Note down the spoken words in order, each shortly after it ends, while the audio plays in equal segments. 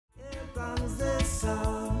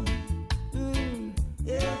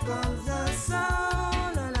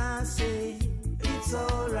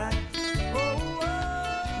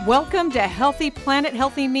Welcome to Healthy Planet,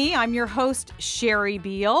 Healthy Me. I'm your host, Sherry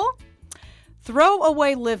Beall.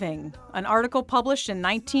 Throwaway Living, an article published in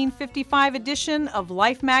 1955 edition of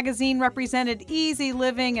Life magazine represented easy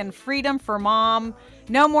living and freedom for mom.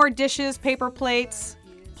 No more dishes, paper plates.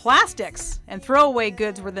 Plastics and throwaway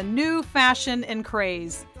goods were the new fashion and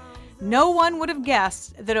craze. No one would have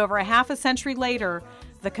guessed that over a half a century later,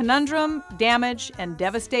 the conundrum, damage, and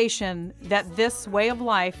devastation that this way of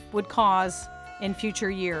life would cause in future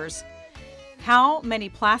years. How many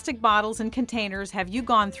plastic bottles and containers have you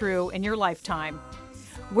gone through in your lifetime?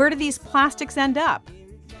 Where do these plastics end up?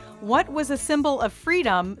 What was a symbol of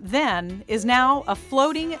freedom then is now a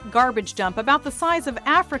floating garbage dump about the size of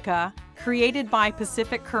Africa, created by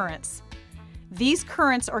Pacific currents. These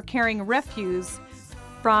currents are carrying refuse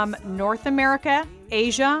from North America,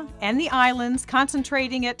 Asia, and the islands,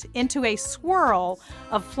 concentrating it into a swirl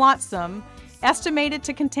of flotsam estimated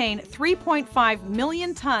to contain 3.5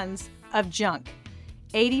 million tons of junk,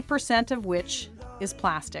 80% of which is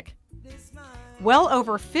plastic. Well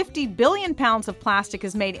over 50 billion pounds of plastic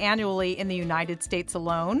is made annually in the United States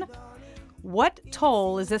alone. What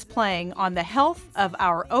toll is this playing on the health of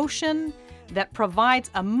our ocean that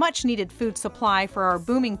provides a much-needed food supply for our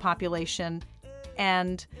booming population?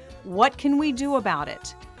 And what can we do about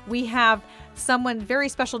it? We have someone very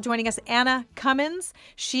special joining us, Anna Cummins.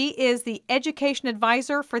 She is the education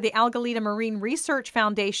advisor for the Algalita Marine Research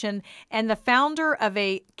Foundation and the founder of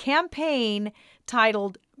a campaign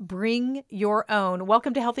titled Bring Your Own.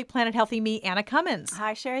 Welcome to Healthy Planet, Healthy Me, Anna Cummins.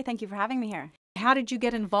 Hi, Sherry. Thank you for having me here. How did you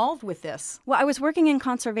get involved with this? Well, I was working in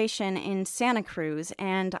conservation in Santa Cruz,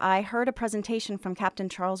 and I heard a presentation from Captain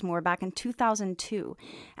Charles Moore back in 2002,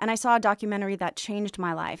 and I saw a documentary that changed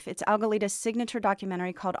my life. It's Algalita's signature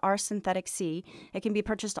documentary called Our Synthetic Sea. It can be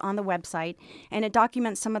purchased on the website, and it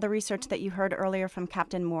documents some of the research that you heard earlier from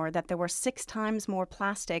Captain Moore, that there were 6 times more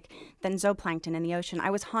plastic than zooplankton in the ocean. I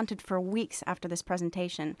was haunted for weeks after this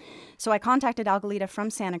presentation. So I contacted Algalita from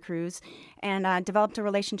Santa Cruz and developed a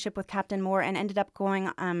relationship with Captain Moore and ended up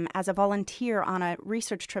going as a volunteer on a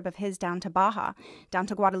research trip of his down to Baja, down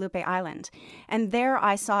to Guadalupe Island. And there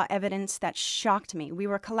I saw evidence that shocked me. We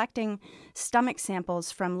were collecting stomach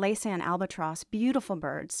samples from Laysan albatross, beautiful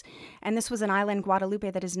birds. And this was an island,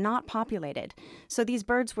 Guadalupe, that is not populated. So these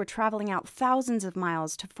birds were traveling out thousands of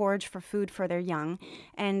miles to forage for food for their young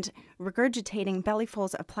and regurgitating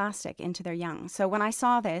bellyfuls of plastic into their young. So when I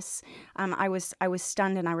saw this, I was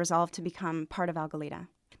stunned, and I resolved to become part of Algalita.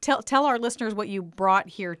 Tell our listeners what you brought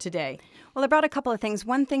here today. Well, I brought a couple of things.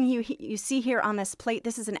 One thing you see here on this plate,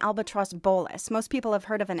 this is an albatross bolus. Most people have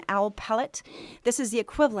heard of an owl pellet. This is the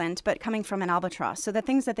equivalent, but coming from an albatross. So the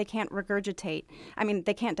things that they can't regurgitate,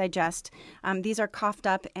 they can't digest, these are coughed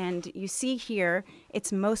up, and you see here,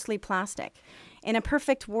 it's mostly plastic. In a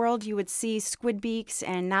perfect world, you would see squid beaks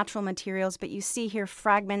and natural materials, but you see here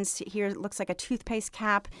fragments. Here it looks like a toothpaste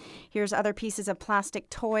cap. Here's other pieces of plastic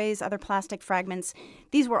toys, other plastic fragments.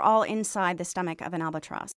 These were all inside the stomach of an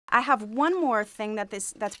albatross. I have one more thing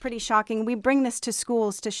that's pretty shocking. We bring this to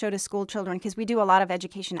schools to show to school children because we do a lot of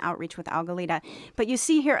education outreach with Algalita. But you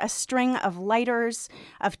see here a string of lighters,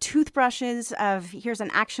 of toothbrushes, here's an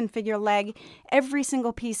action figure leg. Every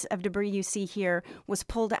single piece of debris you see here was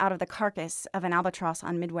pulled out of the carcass of an albatross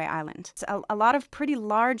on Midway Island. It's a lot of pretty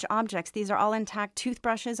large objects. These are all intact.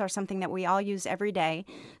 Toothbrushes are something that we all use every day.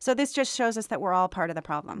 So this just shows us that we're all part of the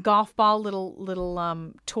problem. Golf ball,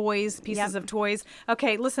 little toys, pieces of toys.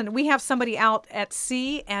 Okay, listen, we have somebody out at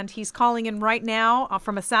sea, and he's calling in right now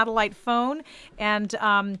from a satellite phone. And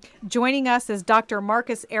joining us is Dr.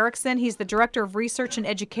 Marcus Eriksen. He's the Director of Research and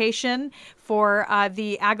Education for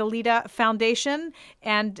the Algalita Foundation,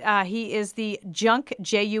 and he is the Junk,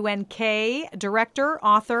 J-U-N-K, Director,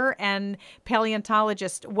 author, and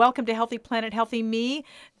paleontologist. Welcome to Healthy Planet, Healthy Me,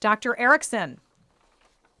 Dr. Eriksen.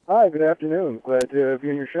 Hi, good afternoon. Glad to be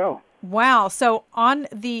on your show. Wow. So on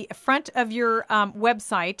the front of your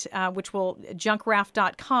website, which will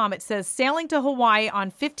junkraft.com, it says sailing to Hawaii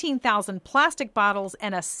on 15,000 plastic bottles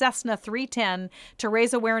and a Cessna 310 to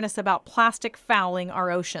raise awareness about plastic fouling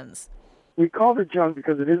our oceans. We called it junk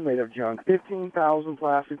because it is made of junk. 15,000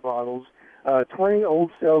 plastic bottles, 20 old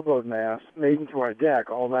sailboat masts made into our deck,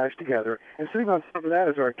 all lashed together. And sitting on top of that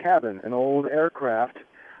is our cabin, an old aircraft,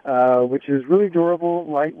 which is really durable,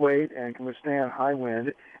 lightweight, and can withstand high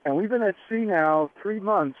wind. And we've been at sea now 3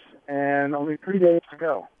 months and only 3 days to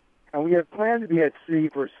go. And we have planned to be at sea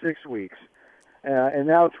for 6 weeks. And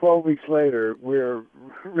now 12 weeks later, we're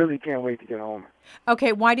really can't wait to get home.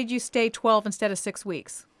 Okay, why did you stay 12 instead of 6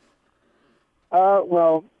 weeks?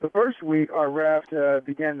 Well, the first week, our raft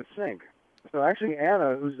began to sink. So actually,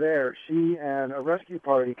 Anna, who's there, she and a rescue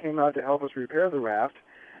party came out to help us repair the raft.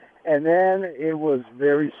 And then it was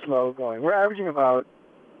very slow going. We're averaging about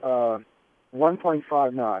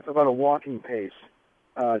 1.5 knots, about a walking pace,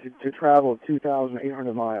 to travel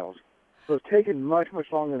 2,800 miles. So it's taken much,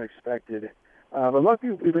 much longer than expected. But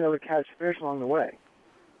luckily, we've been able to catch fish along the way.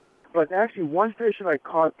 But actually, one fish that I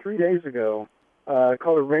caught 3 days ago,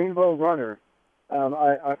 called a rainbow runner,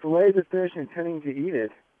 I filleted the fish intending to eat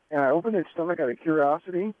it, and I opened its stomach out of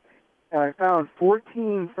curiosity, and I found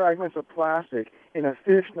 14 fragments of plastic in a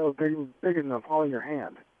fish no bigger than the palm of your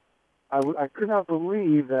hand. I could not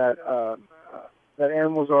believe that that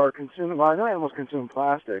animals are consuming. Well, I know animals consume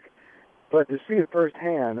plastic, but to see it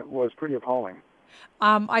firsthand was pretty appalling.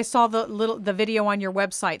 I saw the video on your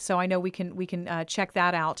website, so I know we can check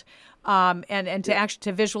that out. And to actually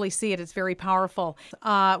to visually see it, it's very powerful.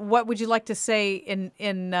 What would you like to say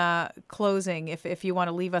in closing, if you want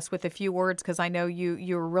to leave us with a few words, because I know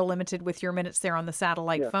you're real limited with your minutes there on the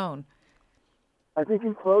satellite phone. I think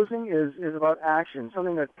in closing is about action,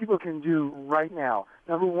 something that people can do right now.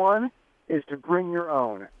 Number one is to bring your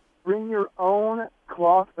own. Bring your own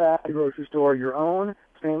cloth bag to the grocery store, your own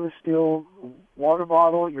stainless steel water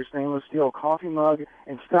bottle, your stainless steel coffee mug,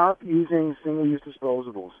 and stop using single-use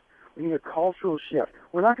disposables. We need a cultural shift.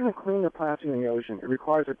 We're not going to clean the plastic in the ocean. It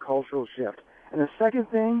requires a cultural shift. And the second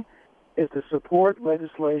thing is to support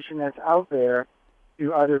legislation that's out there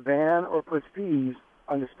to either ban or put fees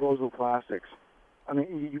on disposable plastics. I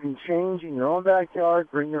mean, you can change in your own backyard,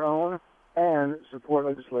 bring your own, and support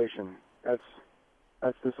legislation. That's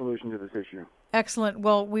the solution to this issue. Excellent.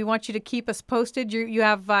 Well, we want you to keep us posted. You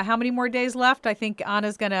have how many more days left? I think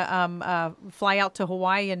Anna's going to fly out to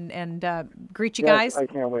Hawaii and greet you guys. I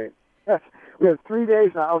can't wait. Yes, we have 3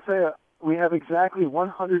 days now. I'll say we have exactly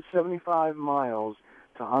 175 miles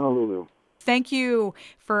to Honolulu. Thank you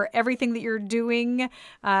for everything that you're doing,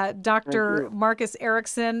 Dr. Marcus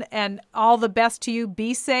Eriksen, and all the best to you.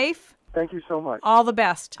 Be safe. Thank you so much. All the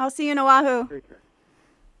best. I'll see you in Oahu. Take care.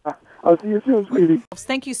 I'll see you soon, sweetie.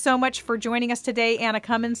 Thank you so much for joining us today, Anna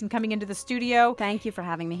Cummins, and coming into the studio. Thank you for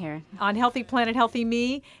having me here. On Healthy Planet, Healthy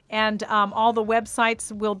Me, and all the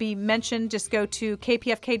websites will be mentioned. Just go to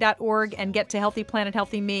kpfk.org and get to Healthy Planet,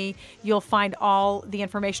 Healthy Me. You'll find all the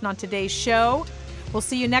information on today's show. We'll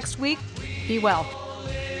see you next week. Be well.